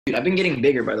Dude, I've been getting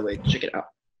bigger, by the way. Check it out.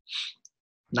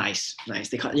 Nice.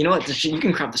 You know what? You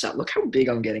can crop this out. Look how big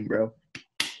I'm getting, bro.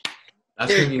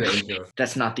 That's gonna be the intro.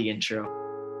 That's not the intro.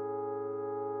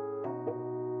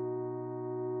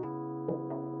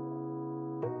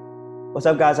 What's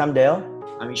up, guys? I'm Dale.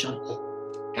 I'm Ishan.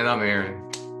 And I'm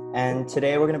Aaron. And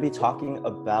today we're going to be talking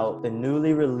about the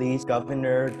newly released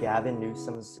Governor Gavin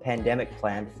Newsom's pandemic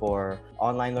plan for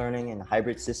online learning and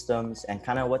hybrid systems and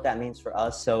kind of what that means for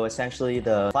us. So essentially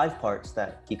the 5 parts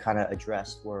that he kind of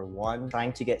addressed were: 1,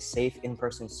 trying to get safe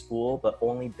in-person school, but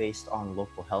only based on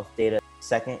local health data.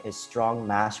 2nd is strong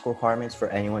mask requirements for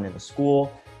anyone in the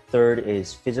school. 3rd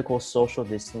is physical social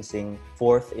distancing.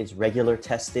 4th is regular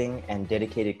testing and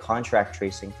dedicated contract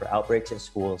tracing for outbreaks in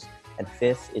schools. And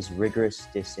 5th is rigorous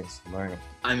distance learning.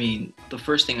 I mean, the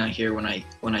first thing I hear when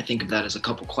I think of that is a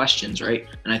couple questions, right?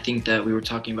 And I think that we were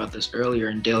talking about this earlier,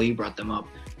 and Dale, you brought them up,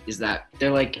 is that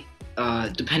they're like,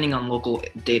 depending on local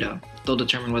data, they'll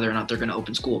determine whether or not they're going to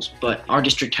open schools. But our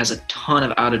district has a ton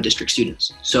of out-of-district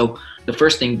students. So the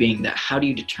first thing being that, how do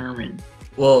you determine?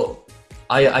 Well,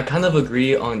 I kind of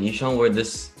agree on Ishan where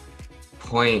this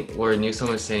point where Newsom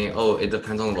is saying, oh, it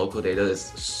depends on local data is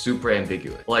super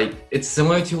ambiguous. Like, it's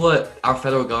similar to what our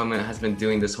federal government has been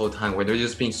doing this whole time, where they're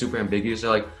just being super ambiguous. They're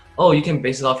like, oh, you can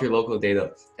base it off your local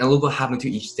data, and look what happened to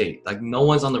each state. Like, no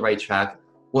one's on the right track.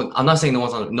 Well, I'm not saying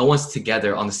no one's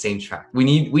together on the same track. We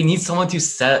need someone to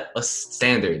set a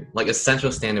standard, like a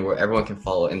central standard where everyone can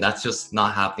follow, and that's just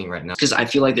not happening right now. Because I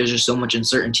feel like there's just so much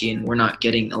uncertainty, and we're not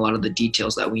getting a lot of the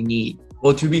details that we need.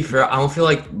 Well, to be fair, I don't feel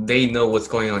like they know what's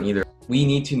going on either. We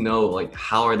need to know, like,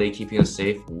 how are they keeping us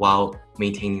safe while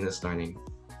maintaining this learning?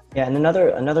 Yeah, and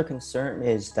another concern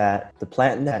is that the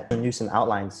plan that Newsom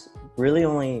outlines really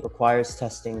only requires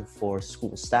testing for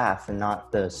school staff and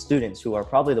not the students, who are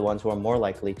probably the ones who are more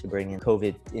likely to bring in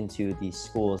COVID into these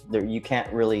schools. You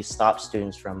can't really stop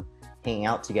students from hanging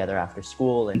out together after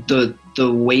school. And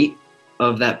the weight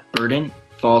of that burden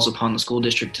falls upon the school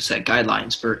district to set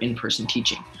guidelines for in-person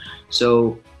teaching.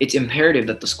 So it's imperative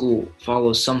that the school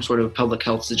follows some sort of public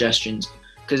health suggestions,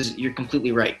 because you're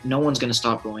completely right. No one's going to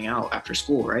stop going out after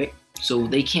school, right? So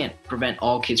they can't prevent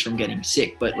all kids from getting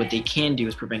sick, but what they can do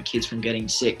is prevent kids from getting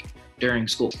sick during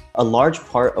school. A large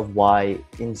part of why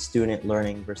in-student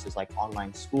learning versus like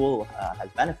online school has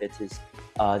benefits is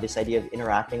this idea of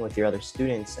interacting with your other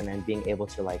students and then being able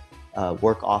to like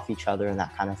work off each other and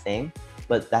that kind of thing.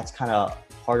 But that's kind of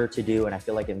harder to do, and I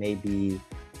feel like it may be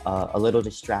a little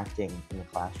distracting in the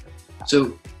classroom.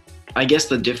 So I guess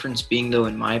the difference being, though,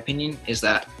 in my opinion, is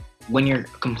that when you're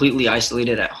completely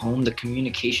isolated at home, the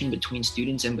communication between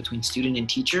students and between student and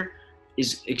teacher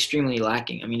is extremely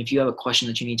lacking. I mean, if you have a question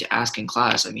that you need to ask in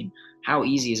class, I mean, how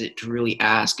easy is it to really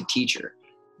ask a teacher?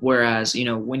 Whereas, you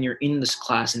know, when you're in this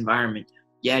class environment,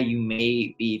 yeah, you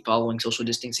may be following social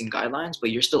distancing guidelines, but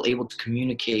you're still able to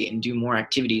communicate and do more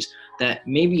activities that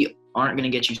maybe aren't going to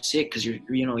get you sick because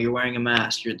you're wearing a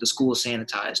mask, the school is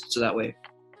sanitized, so that way.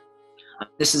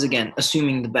 This is, again,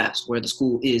 assuming the best, where the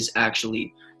school is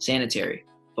actually sanitary.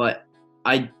 But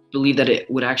I believe that it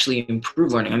would actually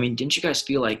improve learning. I mean, didn't you guys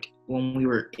feel like when we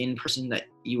were in person that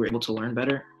you were able to learn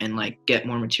better and like get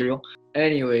more material?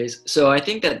 Anyways, so I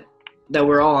think that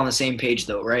we're all on the same page,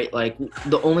 though, right? Like,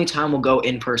 the only time we'll go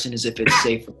in person is if it's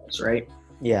safe for us, right?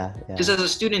 Yeah. Because as a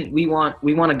student, we want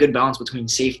a good balance between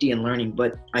safety and learning.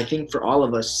 But I think for all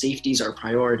of us, safety is our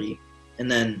priority, and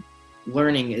then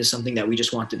learning is something that we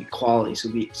just want to be quality,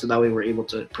 so that way we're able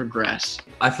to progress.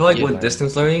 I feel like with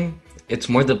distance learning, it's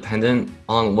more dependent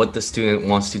on what the student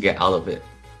wants to get out of it.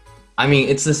 I mean,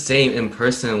 it's the same in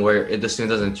person where if the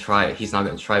student doesn't try it, he's not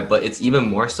going to try it, but it's even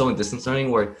more so in distance learning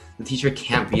where the teacher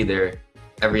can't be there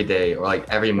every day or like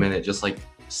every minute, just like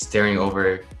staring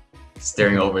over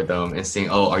them and saying,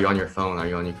 oh, are you on your phone? Are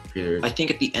you on your computer? I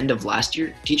think at the end of last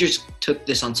year, teachers took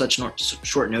this on such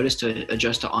short notice to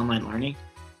adjust to online learning.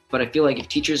 But I feel like if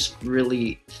teachers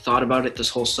really thought about it this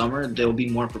whole summer, they'll be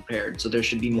more prepared. So there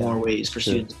should be more ways for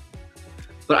students.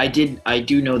 But I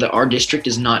do know that our district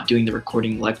is not doing the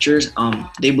recording lectures.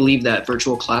 They believe that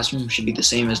virtual classroom should be the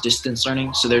same as distance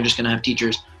learning. So they're just going to have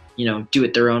teachers, do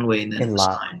it their own way. And then it's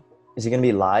fine. Is it going to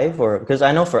be live? Or because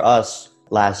I know for us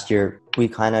last year, we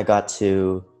kind of got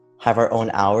to have our own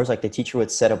hours. Like the teacher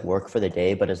would set up work for the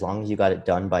day, but as long as you got it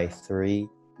done by 3,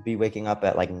 be waking up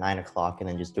at like 9 o'clock and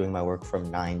then just doing my work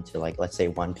from 9 to like, let's say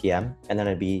 1 p.m. And then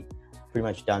I'd be pretty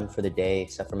much done for the day,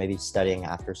 except for maybe studying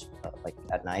after like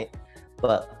at night.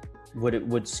 But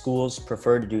would schools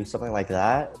prefer to do something like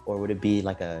that? Or would it be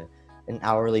like an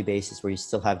hourly basis where you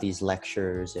still have these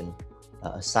lectures and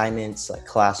assignments, like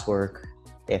classwork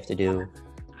they have to do?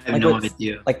 I have no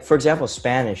idea. Like for example,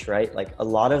 Spanish, right? Like a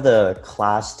lot of the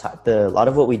a lot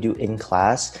of what we do in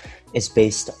class is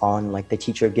based on like the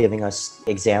teacher giving us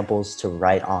examples to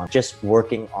write on, just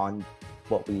working on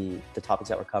the topics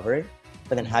that we're covering.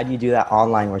 But then how do you do that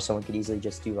online where someone could easily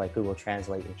just do like Google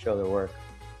Translate and show their work,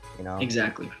 you know?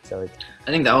 Exactly. So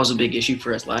I think that was a big issue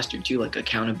for us last year too, like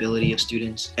accountability of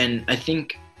students. And I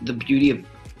think the beauty of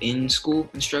in-school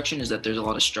instruction is that there's a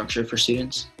lot of structure for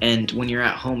students, and when you're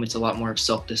at home it's a lot more of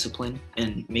self-discipline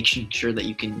and making sure that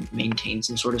you can maintain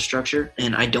some sort of structure.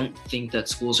 And I don't think that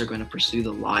schools are going to pursue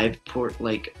the live port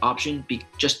like option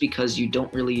just because you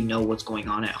don't really know what's going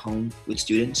on at home with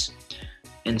students,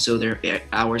 and so their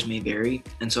hours may vary.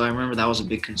 And so I remember that was a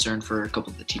big concern for a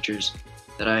couple of the teachers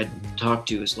that I talked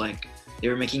to, is like they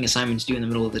were making assignments due in the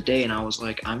middle of the day, and I was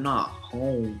like, I'm not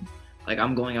home. Like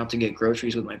I'm going out to get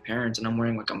groceries with my parents and I'm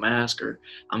wearing like a mask, or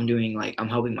I'm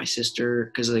helping my sister,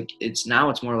 because like it's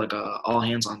more like a all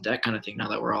hands on deck kind of thing now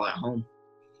that we're all at home.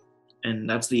 And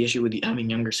that's the issue with having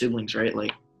younger siblings, right?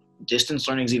 Like distance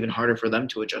learning is even harder for them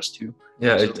to adjust to.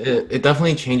 Yeah, it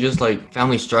definitely changes like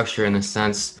family structure in a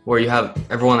sense where you have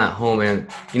everyone at home, and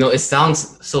you know, it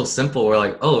sounds so simple. We're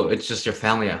like, oh, it's just your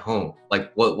family at home.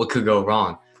 Like what could go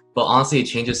wrong? But honestly, it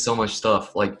changes so much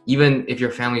stuff. Like even if your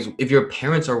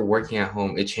parents are working at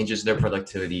home, it changes their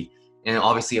productivity. And it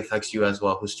obviously affects you as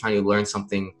well, who's trying to learn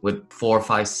something with 4,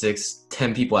 5, 6,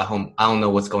 10 people at home. I don't know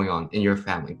what's going on in your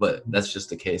family, but that's just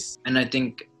the case. And I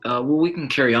think, we can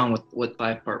carry on with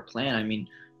 5-part plan. I mean,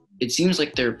 it seems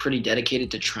like they're pretty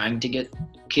dedicated to trying to get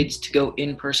kids to go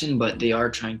in person, but they are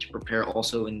trying to prepare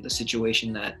also in the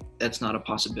situation that that's not a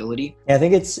possibility. yeah, I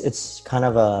think it's kind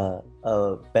of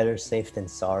a better safe than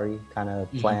sorry kind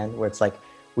of plan, where it's like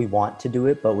we want to do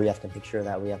it, but we have to make sure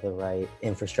that we have the right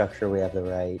infrastructure, we have the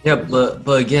right... Yeah, but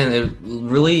again, it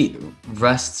really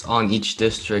rests on each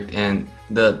district and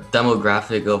the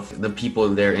demographic of the people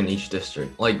there in each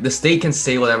district. Like the state can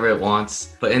say whatever it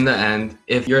wants, but in the end,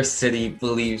 if your city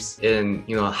believes in,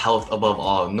 you know, health above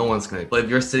all, no one's gonna. But if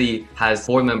your city has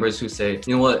board members who say,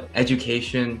 you know what,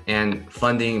 education and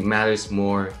funding matters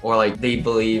more, or like they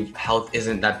believe health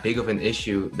isn't that big of an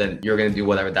issue, then you're gonna do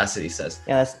whatever that city says.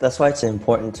 Yeah, that's why it's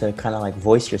important to kind of like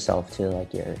voice yourself to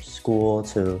like your school,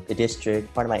 to the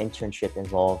district. Part of my internship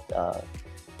involved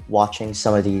watching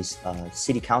some of these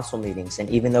city council meetings, and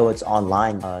even though it's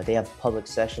online, they have public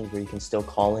sessions where you can still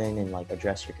call in and like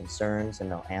address your concerns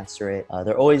and they'll answer it.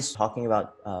 They're always talking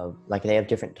about like they have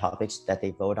different topics that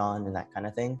they vote on and that kind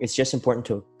of thing. It's just important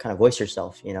to kind of voice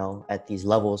yourself, you know, at these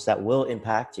levels that will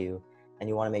impact you, and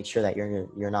you want to make sure that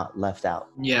you're not left out.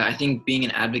 Yeah, I think being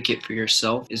an advocate for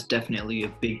yourself is definitely a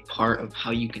big part of how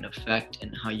you can affect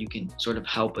and how you can sort of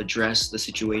help address the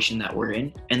situation that we're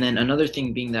in. And then another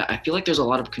thing being that I feel like there's a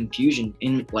lot of confusion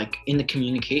in the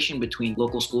communication between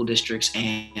local school districts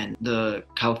and the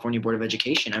California Board of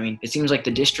Education. I mean, it seems like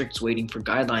the district's waiting for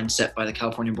guidelines set by the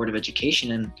California Board of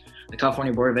Education, and the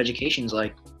California Board of Education is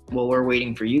like, well, we're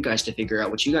waiting for you guys to figure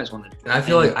out what you guys want to do. And I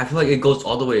feel like it goes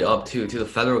all the way up to the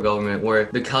federal government, where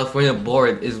the California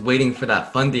board is waiting for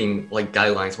that funding like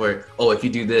guidelines where, oh, if you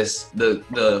do this, the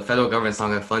federal government's not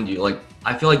gonna fund you. Like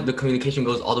I feel like the communication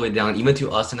goes all the way down, even to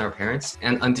us and our parents.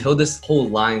 And until this whole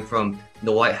line from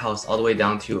the White House all the way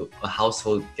down to a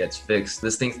household gets fixed,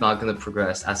 this thing's not going to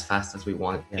progress as fast as we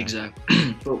want it. Yeah.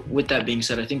 Exactly. But with that being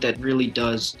said, I think that really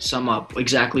does sum up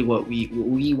exactly what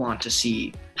we want to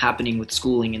see happening with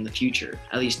schooling in the future,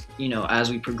 at least, you know,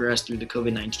 as we progress through the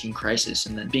COVID-19 crisis,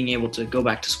 and then being able to go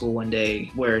back to school one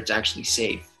day where it's actually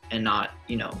safe and not,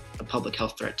 you know, a public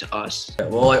health threat to us. Yeah,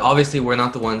 well, like obviously we're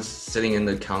not the ones sitting in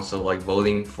the council like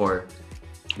voting for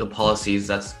the policies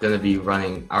that's going to be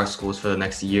running our schools for the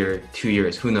next year, 2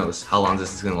 years, who knows how long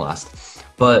this is going to last.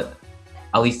 But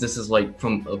at least this is like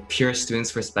from a pure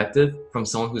student's perspective, from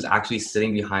someone who's actually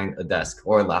sitting behind a desk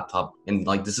or a laptop, and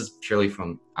like this is purely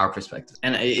from our perspective.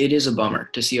 And it is a bummer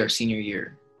to see our senior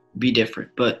year be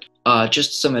different, but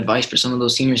just some advice for some of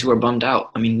those seniors who are bummed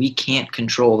out. I mean, we can't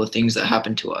control the things that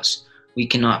happen to us. We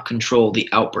cannot control the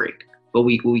outbreak. But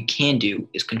what we can do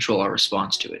is control our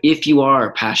response to it. If you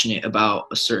are passionate about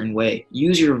a certain way,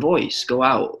 use your voice. Go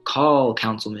out, call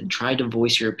councilmen, try to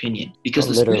voice your opinion, because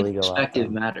the student perspective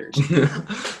matters.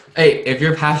 Hey, if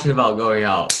you're passionate about going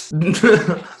out,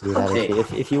 Okay.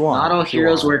 If you want. Not all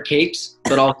heroes wear capes,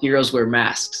 but all heroes wear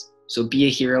masks. So be a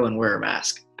hero and wear a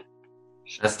mask.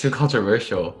 That's too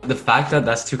controversial. The fact that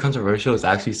that's too controversial is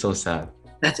actually so sad.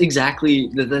 That's exactly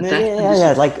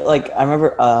yeah. Like I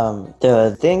remember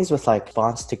the things with like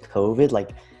response to COVID,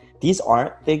 like these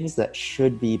aren't things that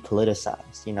should be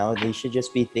politicized. You know, they should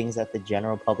just be things that the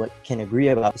general public can agree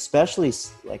about. Especially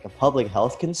like a public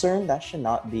health concern, that should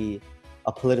not be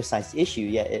a politicized issue,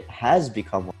 yet it has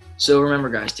become one. So remember,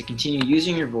 guys, to continue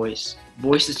using your voice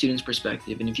the student's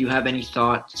perspective. And if you have any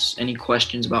thoughts, any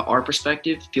questions about our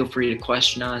perspective, feel free to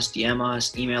question us, DM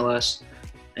us, email us,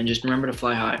 and just remember to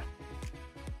fly high.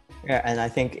 Yeah, and I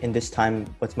think in this time,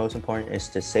 what's most important is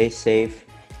to stay safe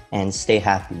and stay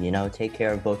happy, you know, take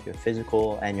care of both your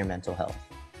physical and your mental health.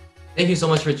 Thank you so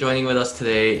much for joining with us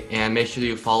today, and make sure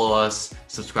you follow us,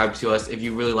 subscribe to us. If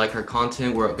you really like our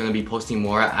content, we're going to be posting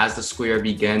more as the school year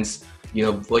begins, you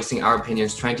know, voicing our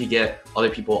opinions, trying to get other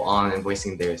people on and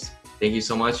voicing theirs. Thank you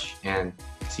so much, and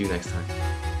see you next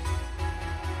time.